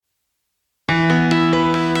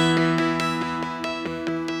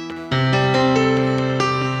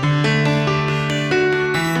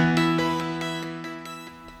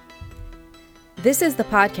This is the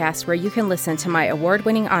podcast where you can listen to my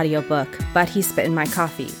award-winning audiobook, But He Spit in My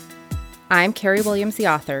Coffee. I'm Carrie Williams, the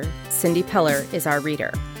author. Cindy Peller is our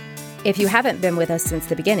reader. If you haven't been with us since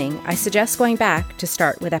the beginning, I suggest going back to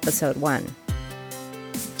start with episode 1.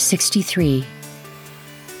 63.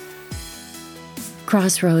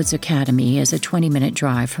 Crossroads Academy is a 20-minute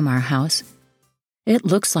drive from our house. It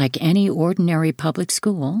looks like any ordinary public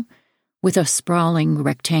school, with a sprawling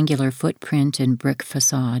rectangular footprint and brick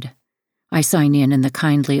facade. I sign in and the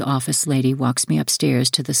kindly office lady walks me upstairs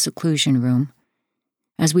to the seclusion room.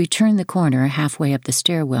 As we turn the corner halfway up the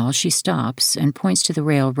stairwell, she stops and points to the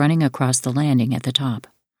rail running across the landing at the top.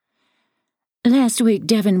 "Last week,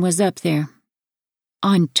 Devin was up there."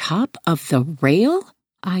 "On top of the rail?"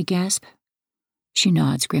 I gasp. She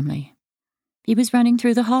nods grimly. "He was running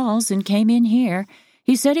through the halls and came in here.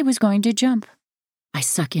 He said he was going to jump." I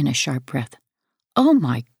suck in a sharp breath. "Oh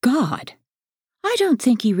my God! I don't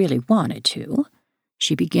think he really wanted to."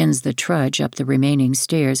 She begins the trudge up the remaining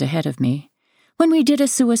stairs ahead of me. "When we did a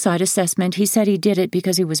suicide assessment, he said he did it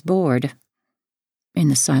because he was bored." In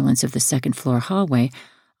the silence of the second-floor hallway,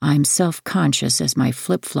 I'm self-conscious as my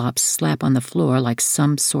flip-flops slap on the floor like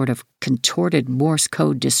some sort of contorted Morse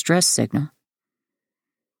code distress signal.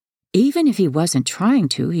 "Even if he wasn't trying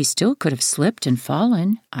to, he still could have slipped and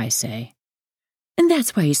fallen," I say. "And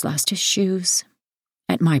that's why he's lost his shoes."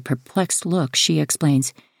 At my perplexed look, she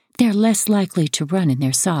explains, "They're less likely to run in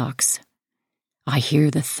their socks." I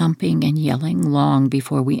hear the thumping and yelling long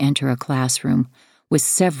before we enter a classroom with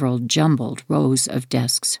several jumbled rows of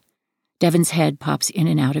desks. Devin's head pops in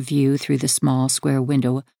and out of view through the small square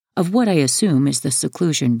window of what I assume is the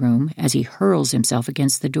seclusion room as he hurls himself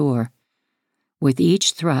against the door. With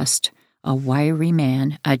each thrust, a wiry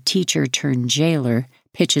man, a teacher-turned-jailer,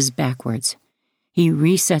 pitches backwards. He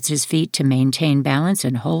resets his feet to maintain balance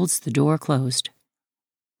and holds the door closed.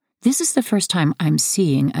 This is the first time I'm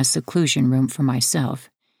seeing a seclusion room for myself.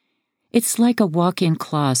 It's like a walk-in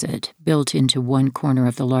closet built into one corner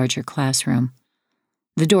of the larger classroom.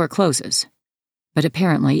 The door closes, but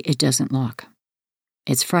apparently it doesn't lock.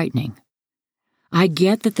 It's frightening. I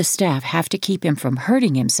get that the staff have to keep him from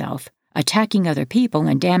hurting himself, attacking other people,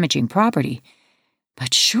 and damaging property,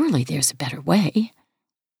 but surely there's a better way.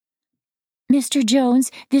 "Mr.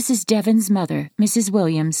 Jones, this is Devin's mother, Mrs.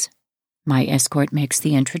 Williams." My escort makes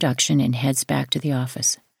the introduction and heads back to the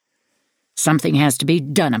office. "Something has to be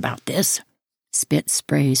done about this." Spit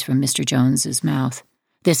sprays from Mr. Jones's mouth.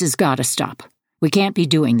 "This has got to stop. We can't be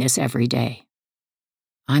doing this every day."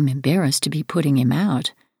 I'm embarrassed to be putting him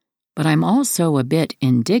out, but I'm also a bit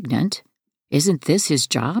indignant. Isn't this his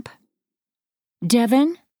job?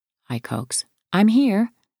 "Devin," I coax, "I'm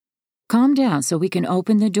here. Calm down so we can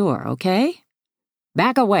open the door, okay?"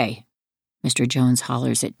 "Back away," Mr. Jones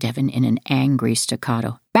hollers at Devin in an angry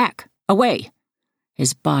staccato. "Back! Away!"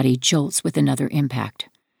 His body jolts with another impact.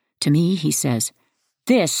 To me, he says,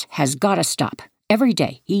 "This has got to stop. Every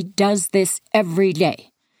day. He does this every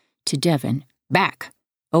day." To Devin, "Back!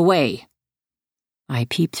 Away!" I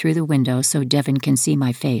peep through the window so Devin can see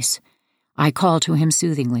my face. I call to him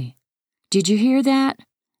soothingly. "Did you hear that?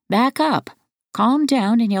 Back up. Calm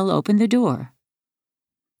down and he'll open the door."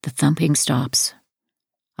 The thumping stops.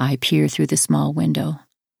 I peer through the small window.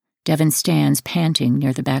 Devin stands panting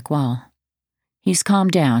near the back wall. "He's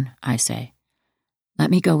calmed down," I say. "Let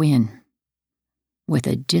me go in." With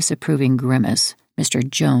a disapproving grimace, Mr.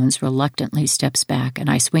 Jones reluctantly steps back and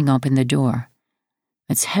I swing open the door.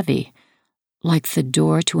 It's heavy, like the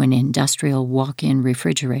door to an industrial walk-in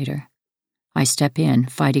refrigerator. I step in,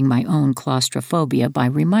 fighting my own claustrophobia by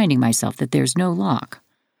reminding myself that there's no lock.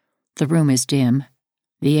 The room is dim.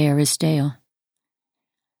 The air is stale.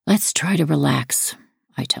 "Let's try to relax,"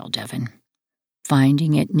 I tell Devin,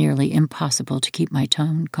 finding it nearly impossible to keep my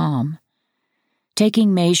tone calm.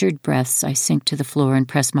 Taking measured breaths, I sink to the floor and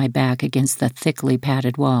press my back against the thickly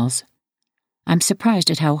padded walls. I'm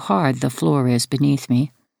surprised at how hard the floor is beneath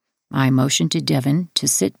me. I motion to Devin to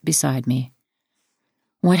sit beside me.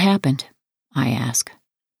 "What happened?" I ask.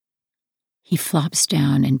 He flops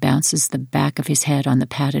down and bounces the back of his head on the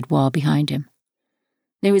padded wall behind him.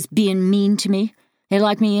 "They was being mean to me. They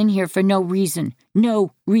locked me in here for no reason.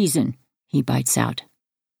 No reason," he bites out.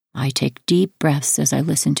 I take deep breaths as I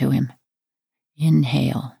listen to him.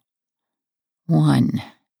 Inhale. 1,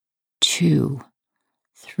 2,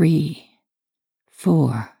 3,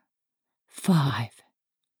 4, 5.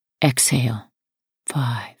 Exhale.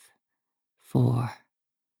 5, 4,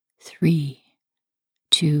 3,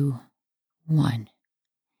 2, 1.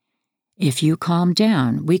 "If you calm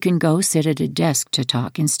down, we can go sit at a desk to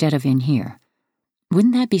talk instead of in here.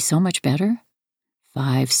 Wouldn't that be so much better?"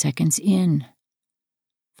 5 seconds in.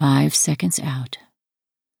 5 seconds out.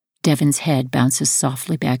 Devon's head bounces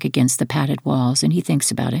softly back against the padded walls, and he thinks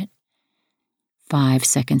about it. 5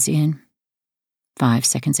 seconds in, 5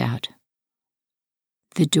 seconds out.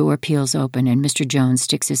 The door peels open, and Mr. Jones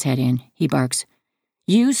sticks his head in. He barks,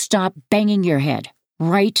 "You stop banging your head,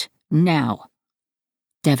 right now."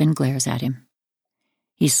 Devon glares at him.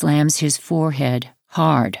 He slams his forehead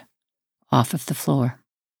hard off of the floor.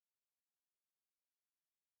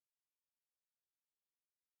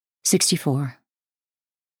 64.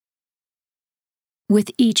 With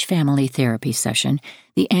each family therapy session,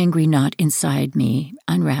 the angry knot inside me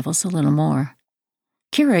unravels a little more.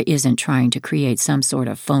 Kira isn't trying to create some sort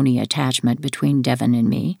of phony attachment between Devon and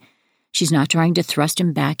me. She's not trying to thrust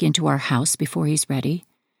him back into our house before he's ready.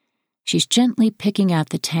 She's gently picking out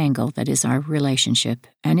the tangle that is our relationship,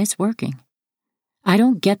 and it's working. I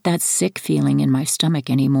don't get that sick feeling in my stomach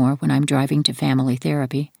anymore when I'm driving to family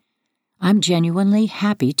therapy. I'm genuinely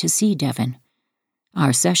happy to see Devon.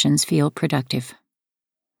 Our sessions feel productive.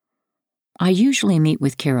 I usually meet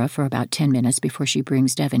with Kira for about 10 minutes before she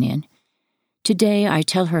brings Devon in. Today, I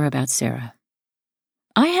tell her about Sarah.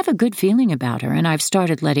 I have a good feeling about her, and I've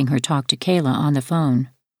started letting her talk to Kayla on the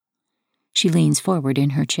phone. She leans forward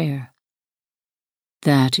in her chair.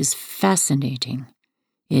 That is fascinating.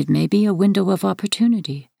 It may be a window of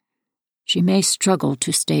opportunity. She may struggle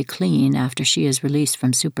to stay clean after she is released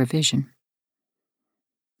from supervision.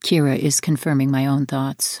 Kira is confirming my own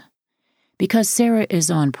thoughts. Because Sarah is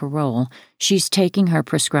on parole, she's taking her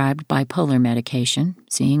prescribed bipolar medication,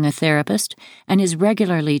 seeing a therapist, and is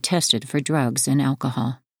regularly tested for drugs and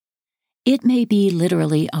alcohol. It may be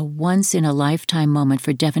literally a once-in-a-lifetime moment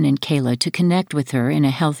for Devon and Kayla to connect with her in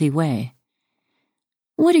a healthy way.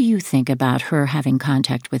 What do you think about her having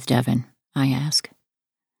contact with Devon? I ask.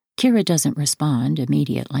 Kira doesn't respond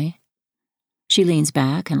immediately. She leans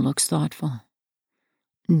back and looks thoughtful.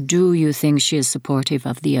 Do you think she is supportive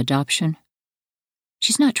of the adoption?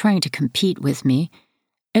 She's not trying to compete with me.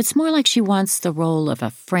 It's more like she wants the role of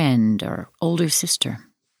a friend or older sister.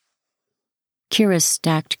 Kira's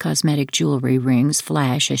stacked cosmetic jewelry rings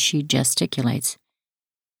flash as she gesticulates.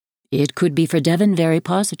 It could be for Devon very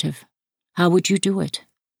positive. How would you do it?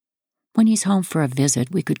 When he's home for a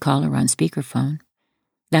visit, we could call her on speakerphone.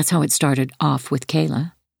 That's how it started off with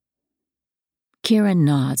Kayla. Kira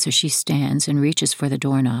nods as she stands and reaches for the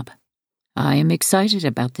doorknob. I am excited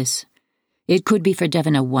about this. It could be for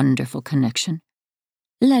Devon a wonderful connection.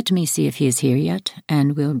 Let me see if he is here yet,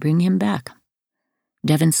 and we'll bring him back.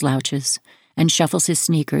 Devon slouches and shuffles his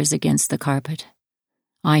sneakers against the carpet.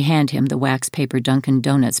 I hand him the wax paper Dunkin'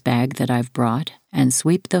 Donuts bag that I've brought and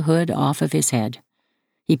sweep the hood off of his head.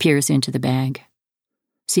 He peers into the bag.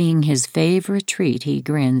 Seeing his favorite treat, he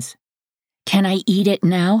grins. Can I eat it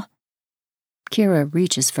now? Kira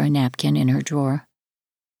reaches for a napkin in her drawer.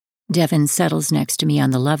 Devon settles next to me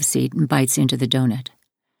on the love seat and bites into the donut.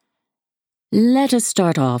 Let us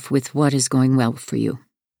start off with what is going well for you,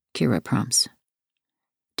 Kira prompts.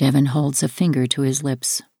 Devon holds a finger to his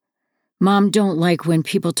lips. Mom don't like when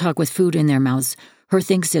people talk with food in their mouths. Her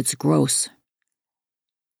thinks it's gross.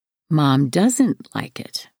 Mom doesn't like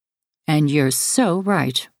it. And you're so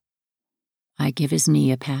right. I give his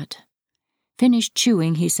knee a pat. Finished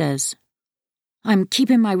chewing, he says, I'm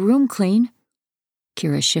keeping my room clean.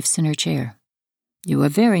 Kira shifts in her chair. You are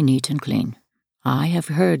very neat and clean. I have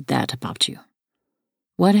heard that about you.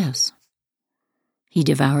 What else? He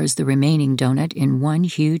devours the remaining donut in one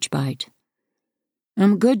huge bite.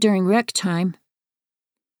 I'm good during rec time.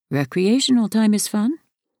 Recreational time is fun.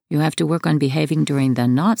 You have to work on behaving during the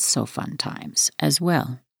not-so-fun times as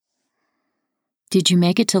well. Did you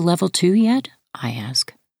make it to level 2 yet? I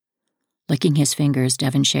ask. Licking his fingers,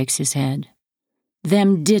 Devon shakes his head.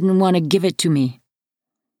 Them didn't want to give it to me.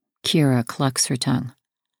 Kira clucks her tongue.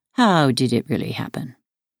 How did it really happen?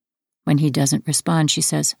 When he doesn't respond, she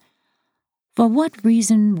says, For what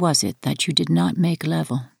reason was it that you did not make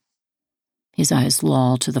level? His eyes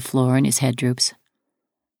loll to the floor and his head droops.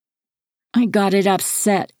 I got it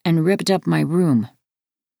upset and ripped up my room.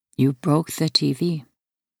 You broke the TV.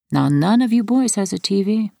 Now none of you boys has a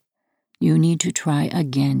TV. You need to try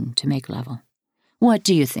again to make level. What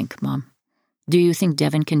do you think, Mom? Do you think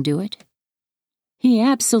Devon can do it? He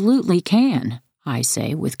absolutely can, I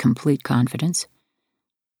say with complete confidence.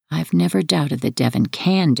 I've never doubted that Devon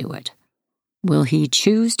can do it. Will he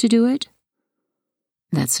choose to do it?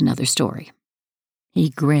 That's another story. He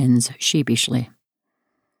grins sheepishly.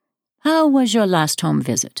 How was your last home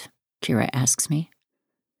visit? Kira asks me.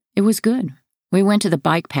 It was good. We went to the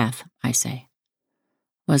bike path, I say.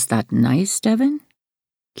 Was that nice, Devon?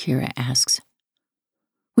 Kira asks.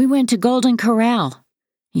 We went to Golden Corral,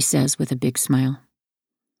 he says with a big smile.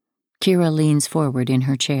 Kira leans forward in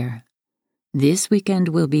her chair. This weekend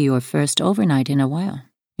will be your first overnight in a while.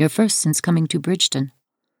 Your first since coming to Bridgeton.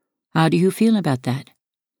 How do you feel about that?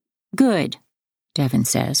 Good, Devin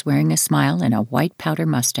says, wearing a smile and a white powder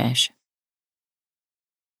mustache.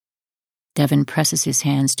 Devin presses his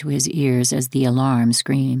hands to his ears as the alarm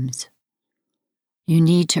screams. You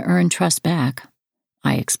need to earn trust back,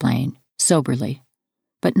 I explain, soberly,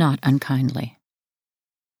 but not unkindly.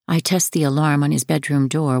 I test the alarm on his bedroom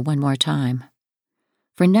door one more time.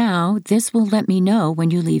 For now, this will let me know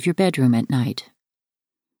when you leave your bedroom at night.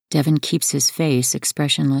 Devin keeps his face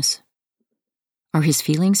expressionless. Are his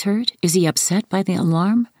feelings hurt? Is he upset by the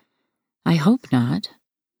alarm? I hope not.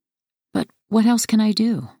 But what else can I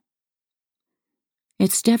do?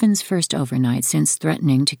 It's Devin's first overnight since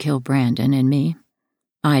threatening to kill Brandon and me.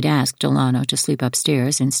 I'd asked Delano to sleep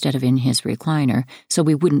upstairs instead of in his recliner, so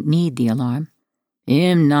we wouldn't need the alarm.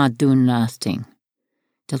 Him not do nothing,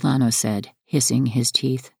 Delano said, hissing his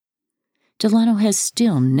teeth. Delano has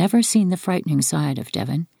still never seen the frightening side of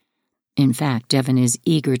Devin. In fact, Devin is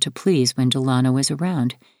eager to please when Delano is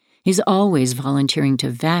around. He's always volunteering to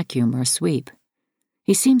vacuum or sweep.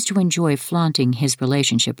 He seems to enjoy flaunting his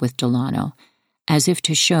relationship with Delano, as if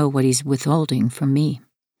to show what he's withholding from me.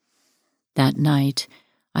 That night,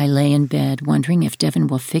 I lay in bed wondering if Devin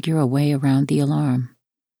will figure a way around the alarm.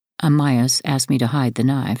 Amayas asked me to hide the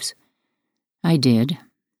knives. I did,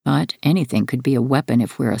 but anything could be a weapon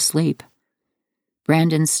if we're asleep.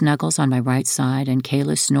 Brandon snuggles on my right side and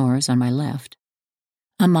Kayla snores on my left.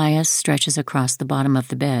 Amayas stretches across the bottom of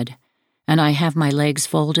the bed, and I have my legs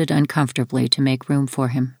folded uncomfortably to make room for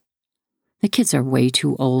him. The kids are way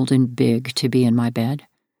too old and big to be in my bed.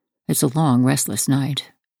 It's a long, restless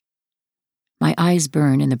night. My eyes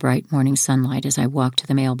burn in the bright morning sunlight as I walk to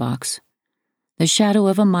the mailbox. The shadow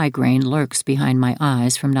of a migraine lurks behind my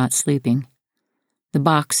eyes from not sleeping. The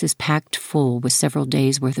box is packed full with several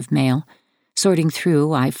days' worth of mail. Sorting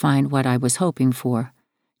through, I find what I was hoping for.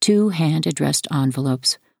 2 hand-addressed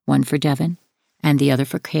envelopes, one for Devin and the other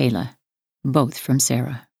for Kayla, both from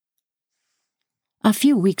Sarah. A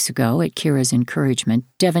few weeks ago, at Kira's encouragement,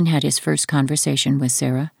 Devin had his first conversation with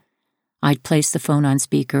Sarah. I'd placed the phone on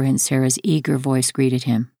speaker and Sarah's eager voice greeted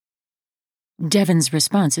him. Devin's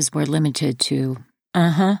responses were limited to,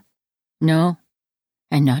 no,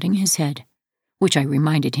 and nodding his head, which I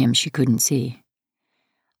reminded him she couldn't see.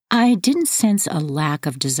 I didn't sense a lack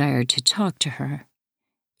of desire to talk to her.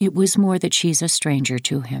 It was more that she's a stranger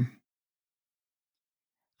to him.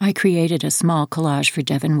 I created a small collage for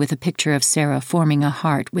Devin with a picture of Sarah forming a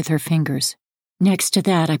heart with her fingers. Next to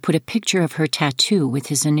that, I put a picture of her tattoo with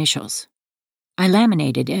his initials. I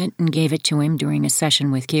laminated it and gave it to him during a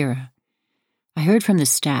session with Kira. I heard from the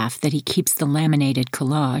staff that he keeps the laminated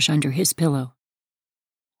collage under his pillow.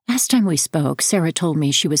 Last time we spoke, Sarah told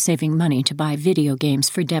me she was saving money to buy video games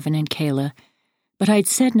for Devin and Kayla, but I'd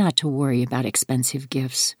said not to worry about expensive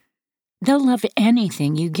gifts. They'll love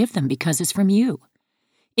anything you give them because it's from you.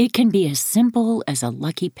 It can be as simple as a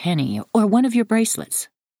lucky penny or one of your bracelets.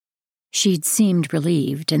 She'd seemed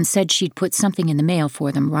relieved and said she'd put something in the mail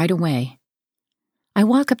for them right away. I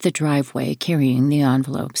walk up the driveway carrying the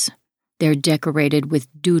envelopes. They're decorated with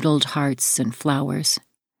doodled hearts and flowers.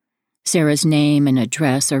 Sarah's name and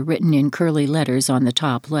address are written in curly letters on the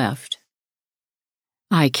top left.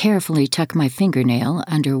 I carefully tuck my fingernail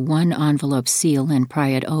under one envelope seal and pry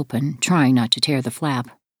it open, trying not to tear the flap.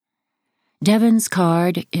 Devin's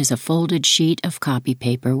card is a folded sheet of copy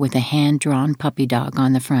paper with a hand-drawn puppy dog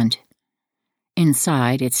on the front.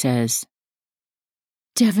 Inside it says,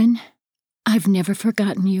 Devin, I've never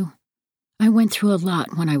forgotten you. I went through a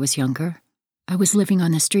lot when I was younger. I was living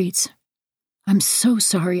on the streets. I'm so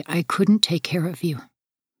sorry I couldn't take care of you.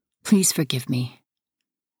 Please forgive me.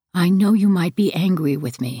 I know you might be angry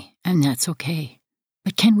with me, and that's okay.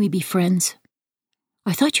 But can we be friends?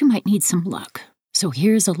 I thought you might need some luck, so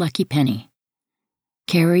here's a lucky penny.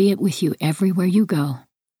 Carry it with you everywhere you go.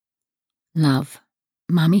 Love,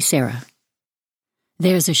 Mommy Sarah.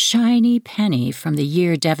 There's a shiny penny from the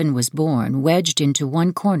year Devin was born wedged into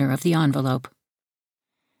one corner of the envelope.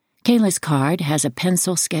 Kayla's card has a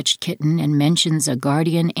pencil-sketched kitten and mentions a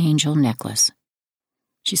guardian angel necklace.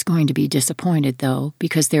 She's going to be disappointed, though,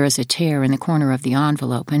 because there is a tear in the corner of the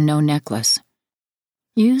envelope and no necklace.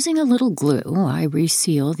 Using a little glue, I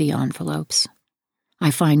reseal the envelopes. I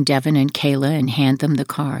find Devin and Kayla and hand them the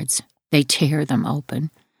cards. They tear them open.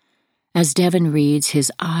 As Devin reads,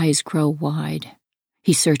 his eyes grow wide.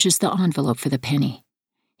 He searches the envelope for the penny.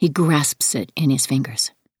 He grasps it in his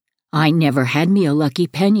fingers. I never had me a lucky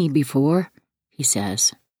penny before, he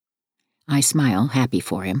says. I smile, happy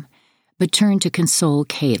for him, but turn to console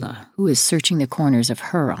Kayla, who is searching the corners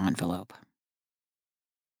of her envelope.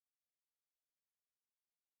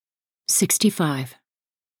 65.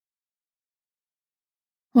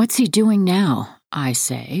 "What's he doing now?" I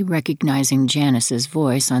say, recognizing Janice's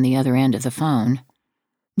voice on the other end of the phone.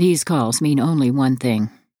 These calls mean only one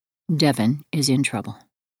thing. Devin is in trouble.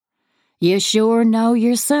 "You sure know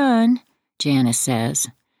your son," Janice says.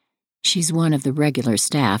 She's one of the regular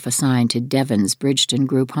staff assigned to Devin's Bridgeton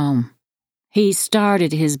group home. "He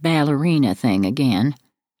started his ballerina thing again."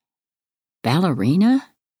 "Ballerina?"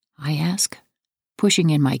 I ask, pushing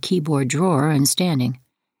in my keyboard drawer and standing.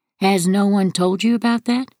 "Has no one told you about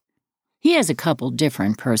that? He has a couple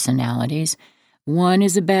different personalities. One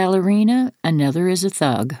is a ballerina, another is a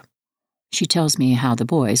thug." She tells me how the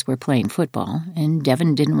boys were playing football, and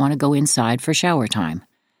Devin didn't want to go inside for shower time.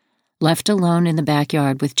 Left alone in the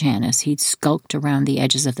backyard with Janice, he'd skulked around the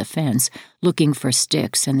edges of the fence, looking for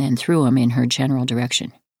sticks, and then threw them in her general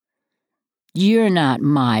direction. "You're not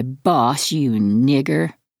my boss, you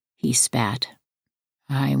nigger," he spat.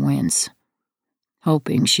 I wince,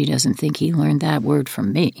 hoping she doesn't think he learned that word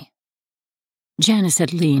from me. Janice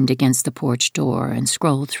had leaned against the porch door and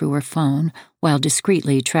scrolled through her phone while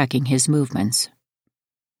discreetly tracking his movements.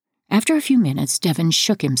 After a few minutes, Devin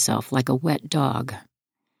shook himself like a wet dog.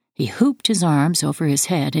 He hooped his arms over his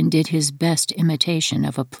head and did his best imitation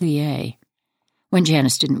of a plie. When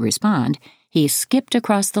Janice didn't respond, he skipped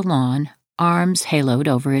across the lawn, arms haloed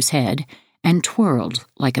over his head, and twirled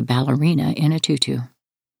like a ballerina in a tutu.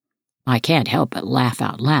 I can't help but laugh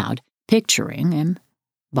out loud, picturing him,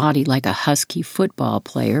 body like a husky football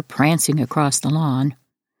player prancing across the lawn.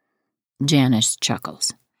 Janice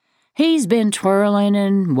chuckles. "He's been twirling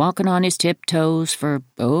and walking on his tiptoes for,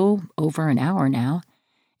 over an hour now,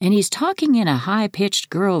 and he's talking in a high-pitched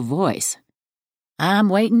girl voice. I'm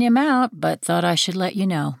waiting him out, but thought I should let you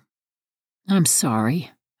know." "I'm sorry,"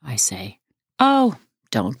 I say. "Oh,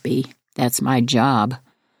 don't be. That's my job."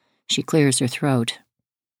 She clears her throat.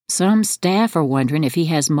 "Some staff are wondering if he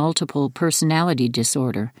has multiple personality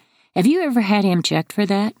disorder. Have you ever had him checked for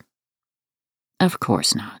that?" Of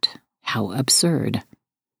course not. How absurd.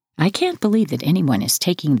 I can't believe that anyone is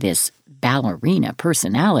taking this ballerina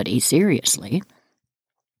personality seriously.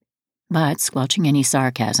 But, squelching any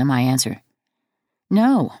sarcasm, I answer,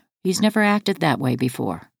 "No, he's never acted that way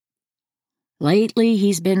before. Lately,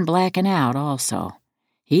 he's been blacking out also.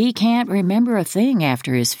 He can't remember a thing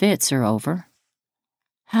after his fits are over."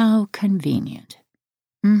 "How convenient."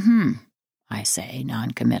 I say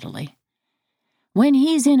noncommittally. "When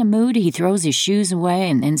he's in a mood, he throws his shoes away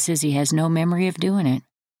and then says he has no memory of doing it.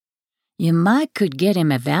 You could get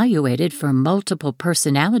him evaluated for multiple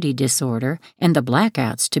personality disorder and the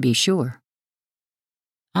blackouts, to be sure."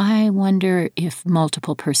 I wonder if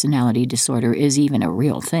multiple personality disorder is even a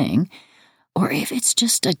real thing, or if it's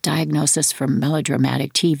just a diagnosis from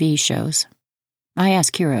melodramatic TV shows. I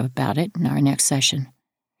ask Kira about it in our next session.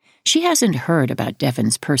 She hasn't heard about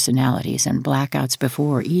Devin's personalities and blackouts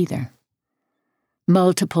before either.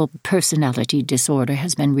 Multiple personality disorder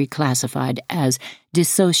has been reclassified as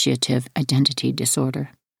dissociative identity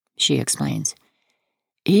disorder, she explains.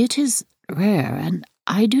 It is rare, and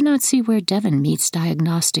I do not see where Devin meets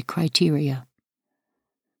diagnostic criteria.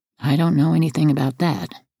 I don't know anything about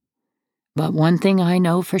that. But one thing I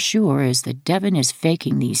know for sure is that Devin is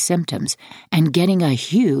faking these symptoms and getting a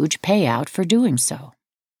huge payout for doing so.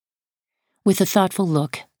 With a thoughtful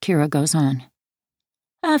look, Kira goes on.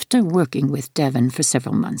 After working with Devin for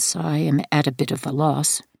several months, I am at a bit of a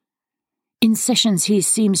loss. In sessions, he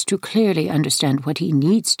seems to clearly understand what he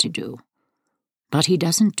needs to do, but he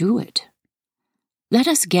doesn't do it. Let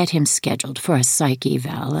us get him scheduled for a psych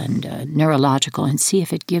eval and a neurological and see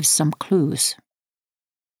if it gives some clues.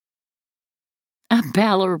 A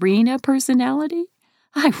ballerina personality?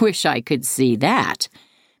 I wish I could see that.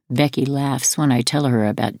 Becky laughs when I tell her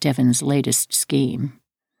about Devin's latest scheme.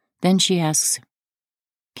 Then she asks,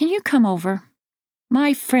 "Can you come over?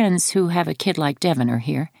 My friends who have a kid like Devin are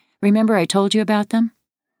here. Remember I told you about them?"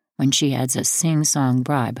 When she adds a sing-song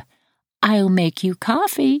bribe, "I'll make you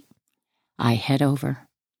coffee." I head over.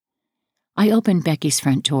 I open Becky's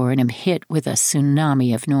front door and am hit with a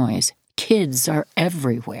tsunami of noise. Kids are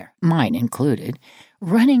everywhere, mine included,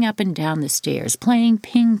 running up and down the stairs, playing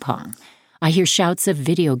ping pong. I hear shouts of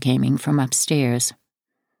video gaming from upstairs.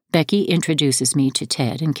 Becky introduces me to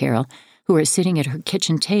Ted and Carol, who are sitting at her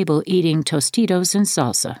kitchen table eating Tostitos and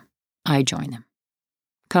salsa. I join them.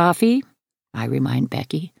 "Coffee?" I remind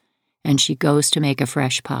Becky, and she goes to make a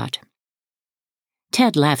fresh pot.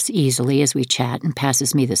 Ted laughs easily as we chat and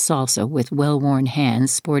passes me the salsa with well-worn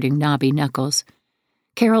hands sporting knobby knuckles.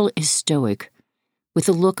 Carol is stoic, with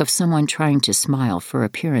the look of someone trying to smile for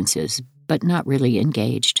appearances, but not really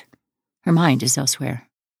engaged. Her mind is elsewhere.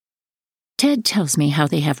 Ted tells me how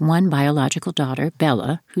they have one biological daughter,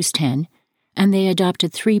 Bella, who's 10, and they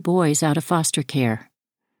adopted 3 boys out of foster care.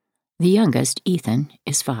 The youngest, Ethan,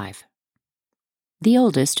 is 5. The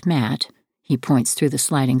oldest, Matt, he points through the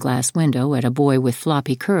sliding glass window at a boy with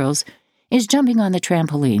floppy curls, is jumping on the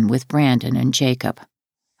trampoline with Brandon and Jacob.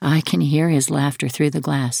 I can hear his laughter through the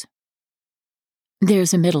glass.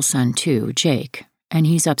 There's a middle son, too, Jake, and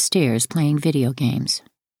he's upstairs playing video games.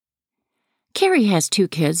 Carrie has 2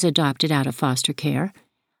 kids adopted out of foster care.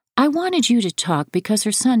 I wanted you to talk because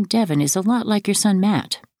her son Devin is a lot like your son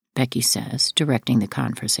Matt, Becky says, directing the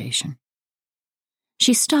conversation.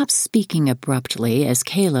 She stops speaking abruptly as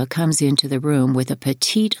Kayla comes into the room with a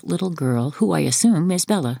petite little girl who I assume is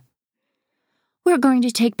Bella. "We're going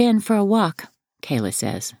to take Ben for a walk," Kayla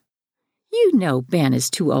says. "You know Ben is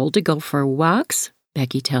too old to go for walks,"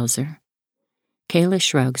 Becky tells her. Kayla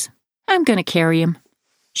shrugs. "I'm going to carry him."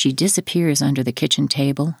 She disappears under the kitchen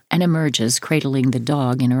table and emerges, cradling the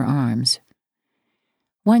dog in her arms.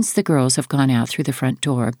 Once the girls have gone out through the front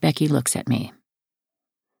door, Becky looks at me.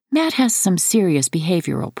 "Matt has some serious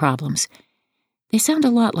behavioral problems. They sound a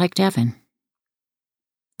lot like Devin."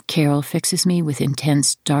 Carol fixes me with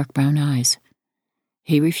intense, dark brown eyes.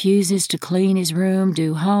 "He refuses to clean his room,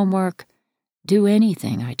 do homework, do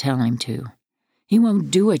anything I tell him to. He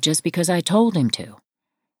won't do it just because I told him to.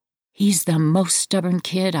 He's the most stubborn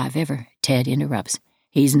kid I've ever—" Ted interrupts.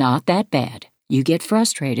 "He's not that bad. You get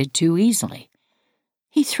frustrated too easily."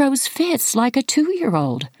 "He throws fits like a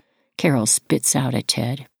 2-year-old, Carol spits out at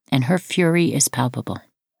Ted, and her fury is palpable.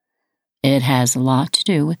 "It has a lot to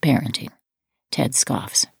do with parenting," Ted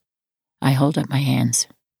scoffs. I hold up my hands.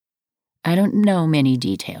 I don't know many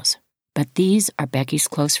details, but these are Becky's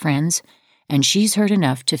close friends, and she's heard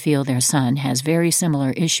enough to feel their son has very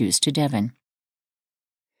similar issues to Devin.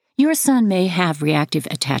 "Your son may have reactive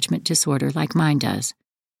attachment disorder like mine does.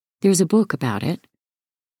 There's a book about it."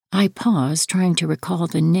 I pause, trying to recall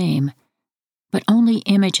the name, but only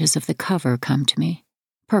images of the cover come to me,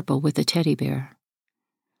 purple with a teddy bear.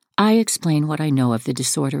 I explain what I know of the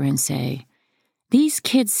disorder and say, "These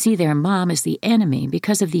kids see their mom as the enemy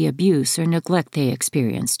because of the abuse or neglect they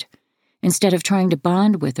experienced. Instead of trying to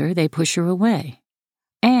bond with her, they push her away.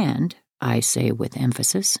 And," I say with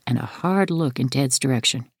emphasis and a hard look in Ted's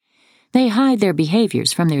direction, "they hide their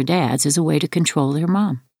behaviors from their dads as a way to control their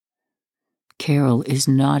mom." Carol is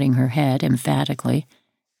nodding her head emphatically,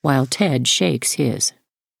 while Ted shakes his.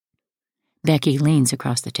 Becky leans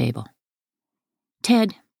across the table.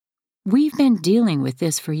 "Ted, we've been dealing with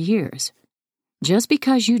this for years. Just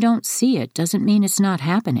because you don't see it doesn't mean it's not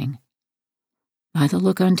happening." By the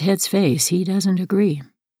look on Ted's face, he doesn't agree.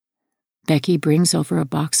 Becky brings over a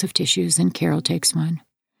box of tissues and Carol takes one.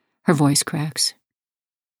 Her voice cracks.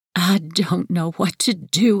 "I don't know what to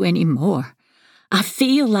do anymore. I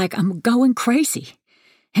feel like I'm going crazy.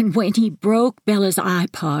 And when he broke Bella's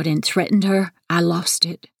iPod and threatened her, I lost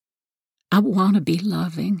it. I want to be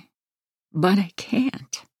loving, but I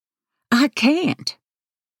can't. I can't."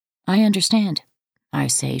 "I understand," I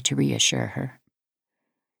say to reassure her.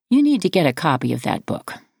 "You need to get a copy of that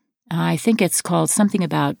book. I think it's called something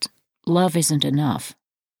about Love Isn't Enough."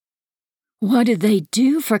 "What do they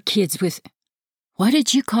do for kids with— what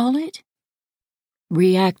did you call it?"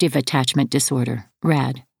 "Reactive attachment disorder,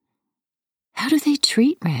 RAD." "How do they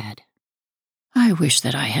treat RAD?" I wish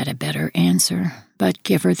that I had a better answer, but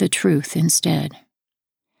give her the truth instead.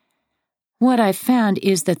 "What I've found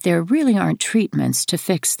is that there really aren't treatments to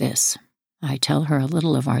fix this." I tell her a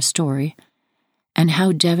little of our story, and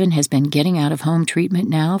how Devin has been getting out of home treatment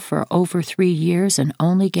now for over 3 years and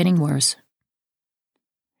only getting worse.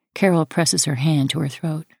 Carol presses her hand to her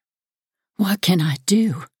throat. "What can I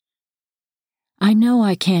do?" I know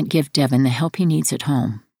I can't give Devin the help he needs at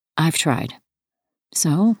home. I've tried.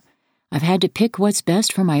 So, I've had to pick what's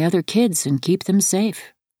best for my other kids and keep them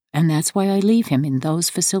safe, and that's why I leave him in those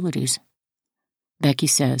facilities. Becky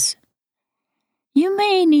says, "You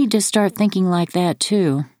may need to start thinking like that,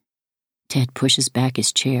 too." Ted pushes back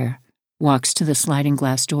his chair, walks to the sliding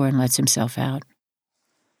glass door and lets himself out.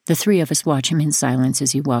 The 3 of us watch him in silence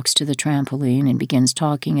as he walks to the trampoline and begins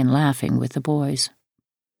talking and laughing with the boys.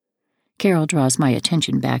 Carol draws my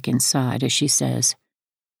attention back inside as she says,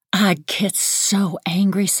 "I get so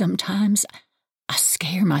angry sometimes, I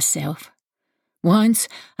scare myself. Once,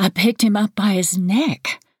 I picked him up by his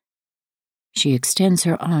neck." She extends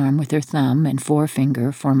her arm with her thumb and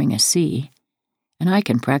forefinger forming a C, and I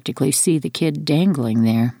can practically see the kid dangling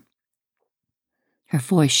there. Her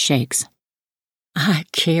voice shakes. "I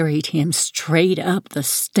carried him straight up the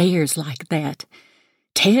stairs like that,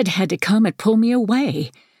 Ted had to come and pull me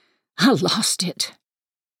away. I lost it.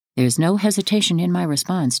 There's no hesitation in my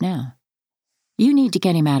response now. You need to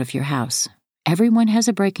get him out of your house. Everyone has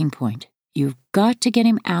a breaking point. You've got to get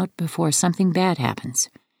him out before something bad happens.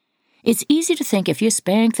 It's easy to think if you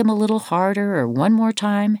spank them a little harder or one more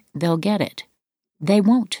time, they'll get it. They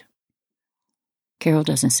won't. Carol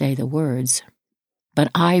doesn't say the words, but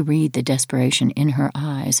I read the desperation in her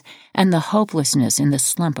eyes and the hopelessness in the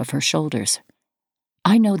slump of her shoulders.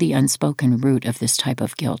 I know the unspoken root of this type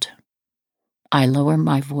of guilt. I lower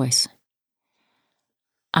my voice.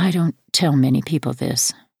 I don't tell many people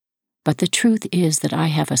this, but the truth is that I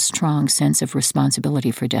have a strong sense of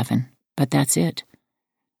responsibility for Devin, but that's it.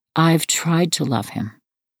 I've tried to love him,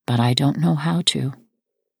 but I don't know how to.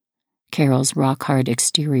 Carol's rock-hard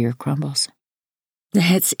exterior crumbles.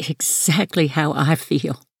 That's exactly how I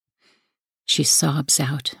feel. She sobs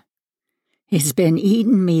out. It's been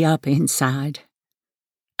eating me up inside.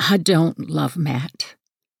 I don't love Matt,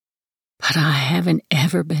 but I haven't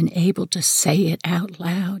ever been able to say it out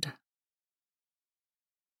loud.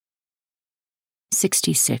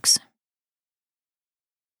 66.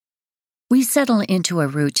 We settle into a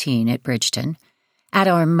routine at Bridgeton. At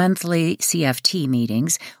our monthly CFT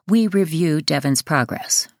meetings, we review Devin's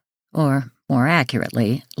progress, or more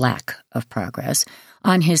accurately, lack of progress,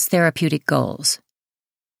 on his therapeutic goals.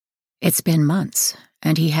 It's been months,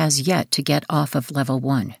 and he has yet to get off of level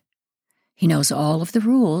 1. He knows all of the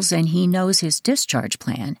rules, and he knows his discharge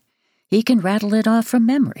plan. He can rattle it off from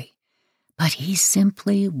memory, but he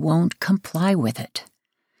simply won't comply with it.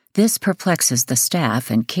 This perplexes the staff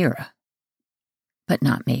and Kira, but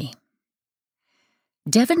not me.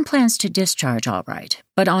 Devin plans to discharge all right,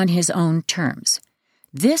 but on his own terms.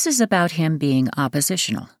 This is about him being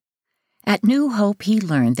oppositional. At New Hope, he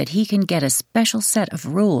learned that he can get a special set of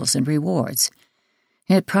rules and rewards.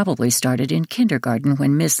 It probably started in kindergarten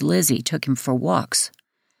when Miss Lizzie took him for walks.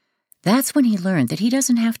 That's when he learned that he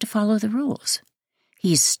doesn't have to follow the rules.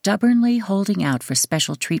 He's stubbornly holding out for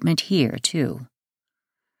special treatment here, too.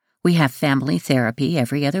 We have family therapy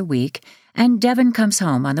every other week, and Devin comes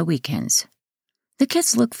home on the weekends. The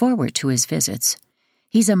kids look forward to his visits.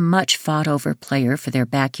 He's a much-fought-over player for their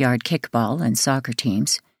backyard kickball and soccer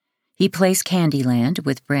teams. He plays Candyland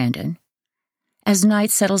with Brandon. As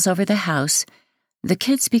night settles over the house, the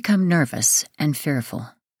kids become nervous and fearful.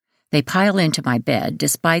 They pile into my bed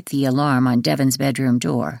despite the alarm on Devin's bedroom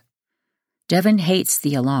door. Devin hates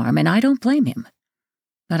the alarm, and I don't blame him.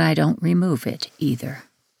 But I don't remove it either.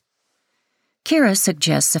 Kira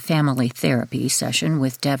suggests a family therapy session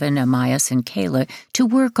with Devin, Amias, and Kayla to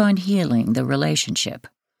work on healing the relationship.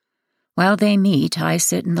 While they meet, I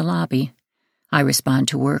sit in the lobby. I respond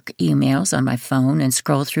to work emails on my phone and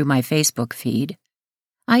scroll through my Facebook feed.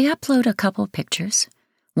 I upload a couple pictures,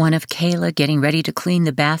 one of Kayla getting ready to clean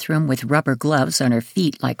the bathroom with rubber gloves on her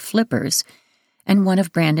feet like flippers, and one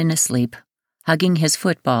of Brandon asleep, hugging his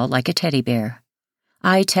football like a teddy bear.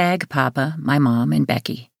 I tag Papa, my mom, and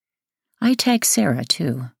Becky. I tag Sarah,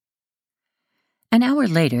 too. An hour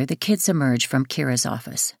later, the kids emerge from Kira's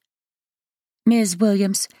office. Ms.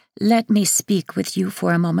 Williams, let me speak with you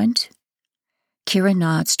for a moment. Kira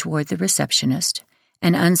nods toward the receptionist,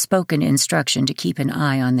 an unspoken instruction to keep an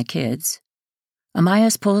eye on the kids.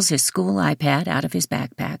 Amias pulls his school iPad out of his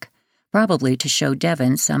backpack, probably to show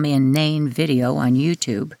Devin some inane video on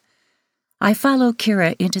YouTube. I follow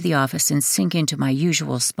Kira into the office and sink into my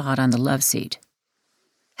usual spot on the love seat.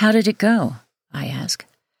 How did it go? I ask.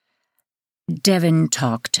 Devin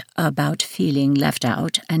talked about feeling left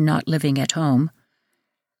out and not living at home.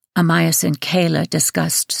 Amias and Kayla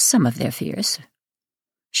discussed some of their fears.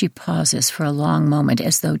 She pauses for a long moment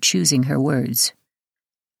as though choosing her words.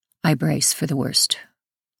 I brace for the worst.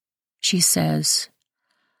 She says,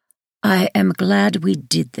 I am glad we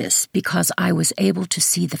did this because I was able to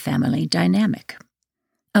see the family dynamic.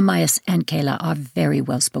 Amias and Kayla are very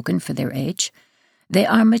well-spoken for their age. They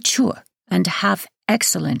are mature and have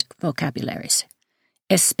excellent vocabularies,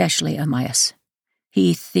 especially Amias.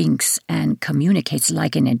 He thinks and communicates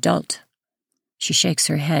like an adult. She shakes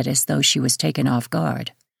her head as though she was taken off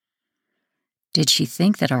guard. Did she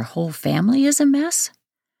think that our whole family is a mess?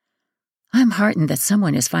 I'm heartened that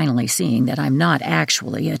someone is finally seeing that I'm not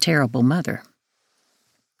actually a terrible mother.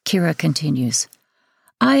 Kira continues,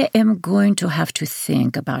 I am going to have to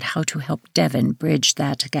think about how to help Devin bridge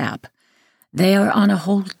that gap. They are on a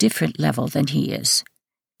whole different level than he is.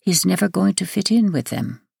 He's never going to fit in with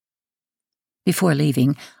them. Before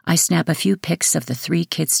leaving, I snap a few pics of the 3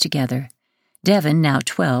 kids together. Devin, now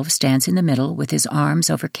 12, stands in the middle with his arms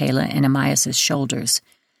over Kayla and Amias' shoulders.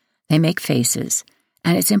 They make faces,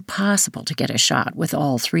 and it's impossible to get a shot with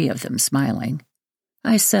all 3 of them smiling.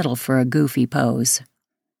 I settle for a goofy pose.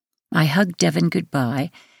 I hug Devin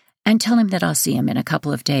goodbye and tell him that I'll see him in a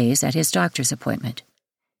couple of days at his doctor's appointment.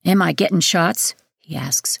 "Am I getting shots?" he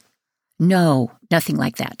asks. "No, nothing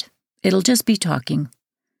like that. It'll just be talking."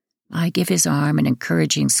 I give his arm an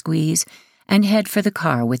encouraging squeeze and head for the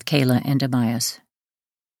car with Kayla and Amias.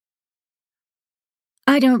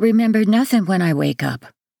 "I don't remember nothing when I wake up,"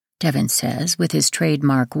 Devin says with his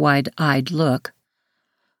trademark wide-eyed look.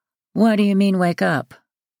 "What do you mean wake up?"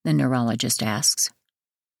 the neurologist asks.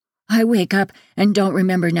 "I wake up and don't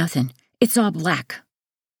remember nothing. It's all black."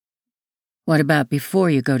 "What about before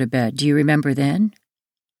you go to bed? Do you remember then?"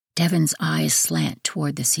 Devin's eyes slant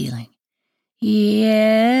toward the ceiling.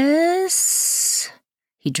 "Yes."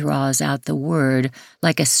 He draws out the word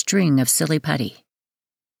like a string of silly putty.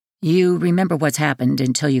 "You remember what's happened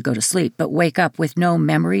until you go to sleep, but wake up with no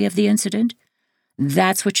memory of the incident?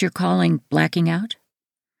 That's what you're calling blacking out?"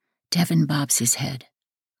 Devin bobs his head.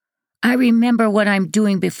 "I remember what I'm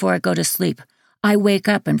doing before I go to sleep. I wake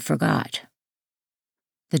up and forgot."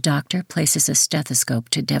 The doctor places a stethoscope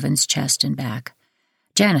to Devin's chest and back.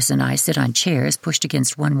 Janice and I sit on chairs pushed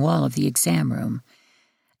against one wall of the exam room.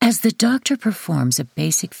 As the doctor performs a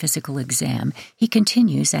basic physical exam, he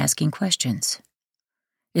continues asking questions.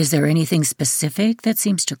 "Is there anything specific that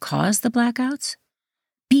seems to cause the blackouts?"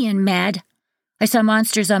 "Being mad. I saw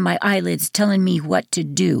monsters on my eyelids telling me what to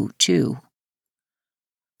do, too."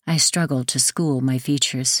 I struggle to school my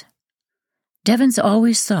features. Devin's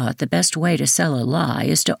always thought the best way to sell a lie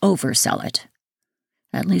is to oversell it.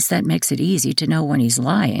 At least that makes it easy to know when he's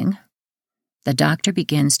lying. The doctor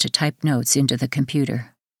begins to type notes into the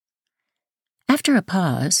computer. After a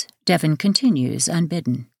pause, Devin continues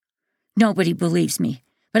unbidden. "Nobody believes me,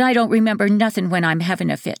 but I don't remember nothing when I'm having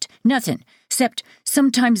a fit. Nothing, except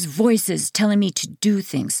sometimes voices telling me to do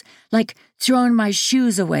things, like throwing my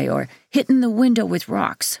shoes away or hitting the window with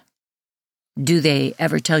rocks." "Do they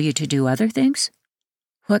ever tell you to do other things?"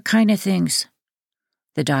 "What kind of things?"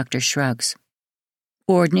 The doctor shrugs.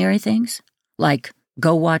 "Ordinary things? Like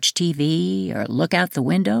go watch TV or look out the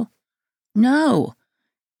window?" "No,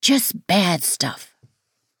 just bad stuff."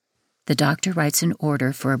 The doctor writes an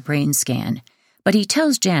order for a brain scan, but he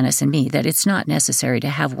tells Janice and me that it's not necessary to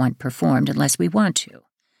have one performed unless we want to.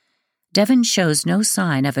 Devin shows no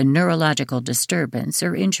sign of a neurological disturbance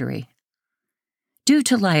or injury. Due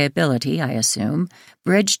to liability, I assume,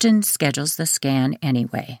 Bridgeton schedules the scan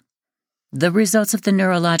anyway. The results of the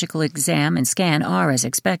neurological exam and scan are as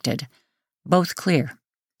expected, both clear.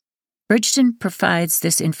 Bridgeton provides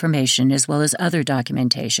this information as well as other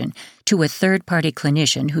documentation to a third-party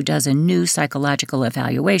clinician who does a new psychological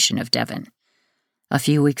evaluation of Devin. A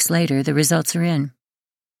few weeks later, the results are in.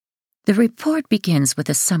 The report begins with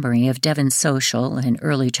a summary of Devin's social and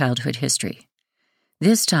early childhood history.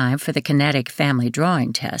 This time, for the kinetic family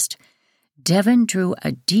drawing test, Devin drew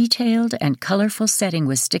a detailed and colorful setting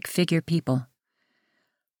with stick figure people.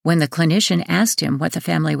 When the clinician asked him what the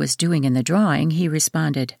family was doing in the drawing, he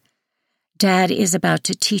responded, "Dad is about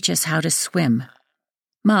to teach us how to swim.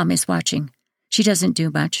 Mom is watching. She doesn't do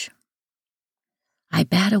much." I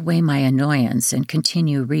bat away my annoyance and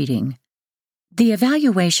continue reading. The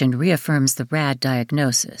evaluation reaffirms the RAD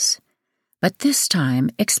diagnosis, but this time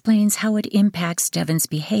explains how it impacts Devin's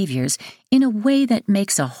behaviors in a way that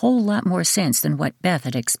makes a whole lot more sense than what Beth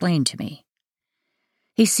had explained to me.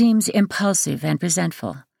 He seems impulsive and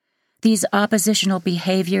resentful. These oppositional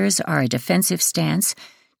behaviors are a defensive stance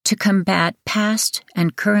to combat past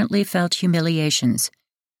and currently felt humiliations.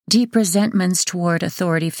 Deep resentments toward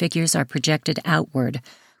authority figures are projected outward,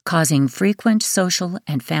 causing frequent social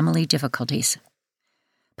and family difficulties.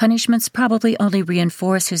 Punishments probably only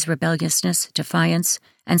reinforce his rebelliousness, defiance,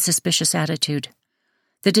 and suspicious attitude.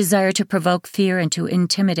 The desire to provoke fear and to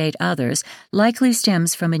intimidate others likely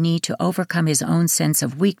stems from a need to overcome his own sense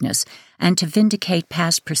of weakness and to vindicate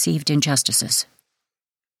past perceived injustices.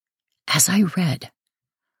 As I read,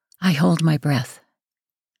 I hold my breath,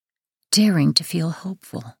 daring to feel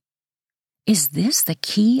hopeful. Is this the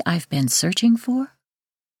key I've been searching for?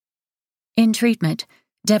 In treatment,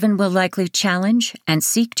 Devin will likely challenge and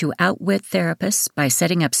seek to outwit therapists by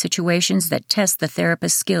setting up situations that test the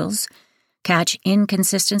therapist's skills, catch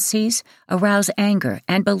inconsistencies, arouse anger,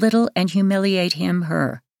 and belittle and humiliate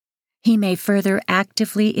him/her. He may further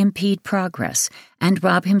actively impede progress and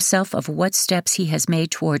rob himself of what steps he has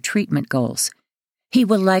made toward treatment goals. He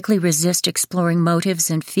will likely resist exploring motives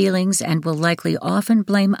and feelings and will likely often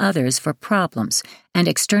blame others for problems and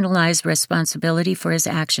externalize responsibility for his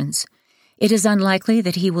actions. It is unlikely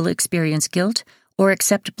that he will experience guilt or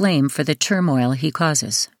accept blame for the turmoil he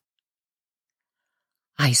causes.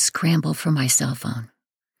 I scramble for my cell phone.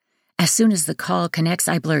 As soon as the call connects,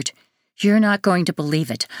 I blurt, "You're not going to believe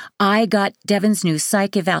it. I got Devon's new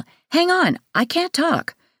psych eval—" "Hang on, I can't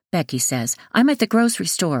talk," Becky says. "I'm at the grocery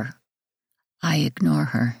store." I ignore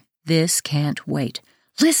her. This can't wait.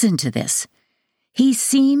 Listen to this. "He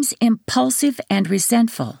seems impulsive and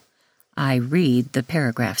resentful." I read the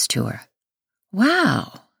paragraphs to her.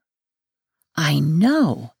 Wow. I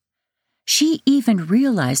know. She even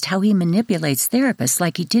realized how he manipulates therapists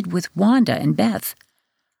like he did with Wanda and Beth.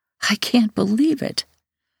 I can't believe it.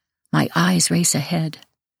 My eyes race ahead.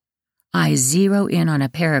 I zero in on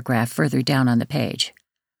a paragraph further down on the page.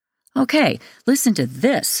 "Okay, listen to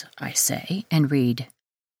this," I say, and read.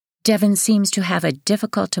 "Devon seems to have a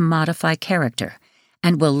difficult-to-modify character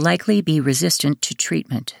and will likely be resistant to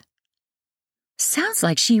treatment." Sounds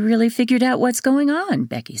like she really figured out what's going on,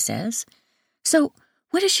 Becky says. So,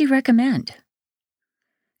 what does she recommend?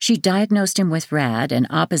 She diagnosed him with RAD, an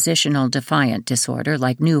oppositional defiant disorder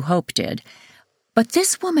like New Hope did, but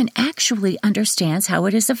this woman actually understands how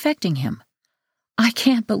it is affecting him. I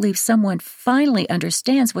can't believe someone finally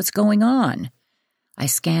understands what's going on. I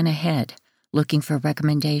scan ahead, looking for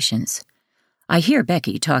recommendations. I hear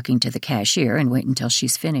Becky talking to the cashier and wait until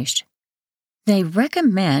she's finished. They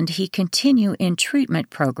recommend he continue in treatment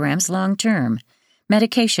programs long-term,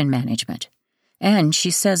 medication management, and she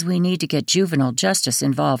says we need to get juvenile justice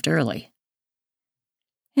involved early.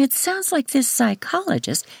 It sounds like this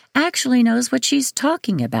psychologist actually knows what she's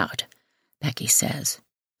talking about, Becky says.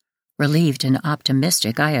 Relieved and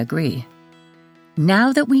optimistic, I agree.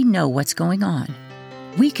 Now that we know what's going on,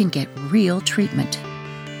 we can get real treatment.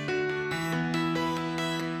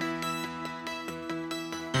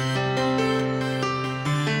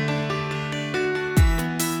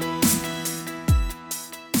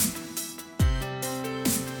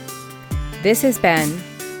 This has been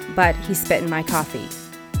But He Spit in My Coffee.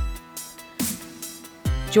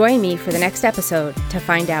 Join me for the next episode to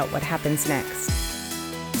find out what happens next.